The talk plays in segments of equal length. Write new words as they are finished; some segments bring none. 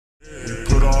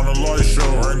light show.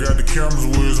 I ain't got the cameras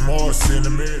with his more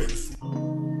cinematics.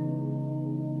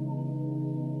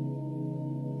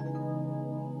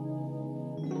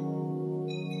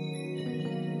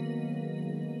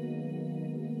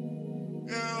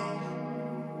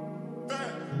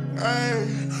 Hey,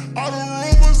 all the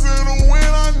rumors in the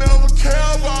wind, I never care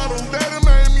about them. Daddy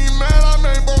made me mad, I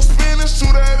made both spin and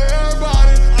shoot at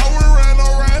everybody. I wouldn't ran no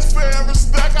rats for every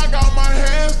stack, I got my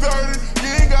hands dirty.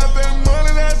 You ain't got that money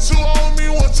that you owe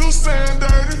me, what you saying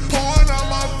dirty? Pouring out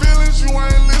my feelings, you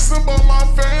ain't listen, but my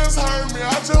fans hurt me.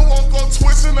 I just woke up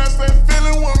twitching, that's that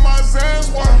feeling when my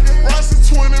Zans working. Rusty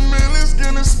 20 millions,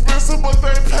 getting expensive, but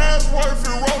they pass worth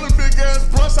it. Rolling big ass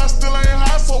blunts, I still ain't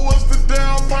high, so what's the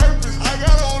damn purpose? I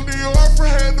got on the offer,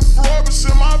 had the floor, but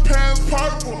shit, my pants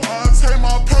purple. I take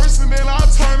my purse and then I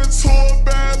turn into a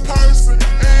bad person.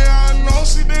 And I know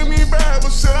she did me bad,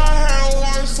 but shit, I had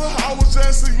worse. I was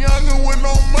just a youngin' with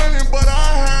no money, but I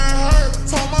had her.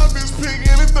 Told my bitch, pick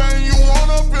anything you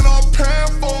want up and I'm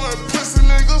paying for it. Pussy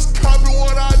niggas copy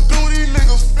what I do, these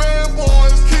niggas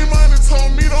fanboys. Key Money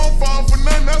told me don't fall for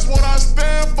nothing, that's what I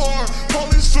stand for.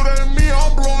 Police shoot at me,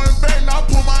 I'm blowing back, now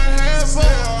put my hands up.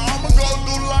 Yeah, I'ma go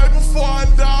do life before I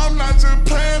die, I'm not just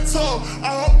playing tough. I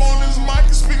hop on this mic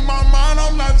and speak my mind,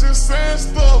 I'm not just saying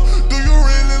stuff. Do you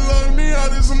really love me or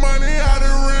this money I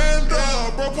done ran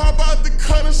up? Bro, pop out the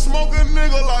cut and smoke a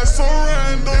nigga like some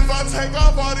random. If I take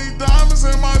off all these diamonds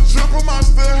in my drip, am I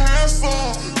still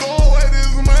handsome? Throw away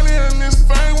this money and this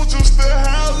fame, would you still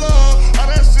have love? All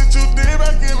that shit you did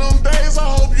back in them days, I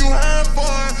hope you had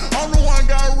fun. I'm the one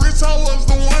got rich, I was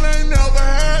the one ain't never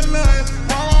had none.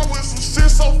 Run with some shit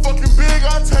so fucking big,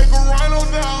 I take a rhino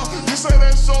down. You say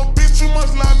that's your bitch, you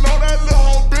must not know that little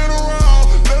hoe been around.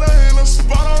 Let her in the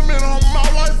spot, I'm in her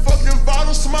mouth like fucking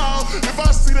Vital Smile. If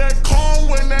I see that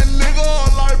corn, when that nigga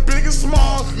up like big and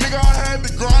small. Nigga, I had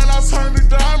to grind, I turned the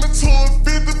diamond to a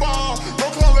 50 ball.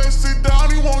 Don't call that shit down,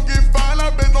 he won't get fined, I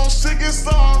bet no shit get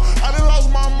solved. I done lost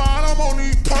my mind, I'm on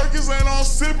these Perkins and I'm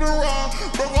sipping raw.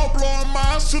 Bro, gon' blow a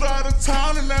mind, shoot out of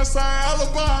town and that's our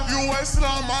alibi. You wasting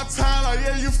all my time, like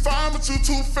yeah, you fine, but you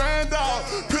too fanned out.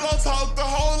 Pillow talk the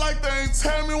whole like they ain't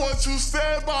tell me what you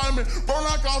said about me. Bro,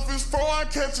 knock off his fro, I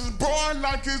catch his bro, I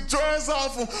knock his dreads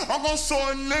off him. I'm gon' show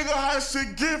a nigga how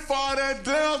shit get for all that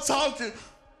damn talking.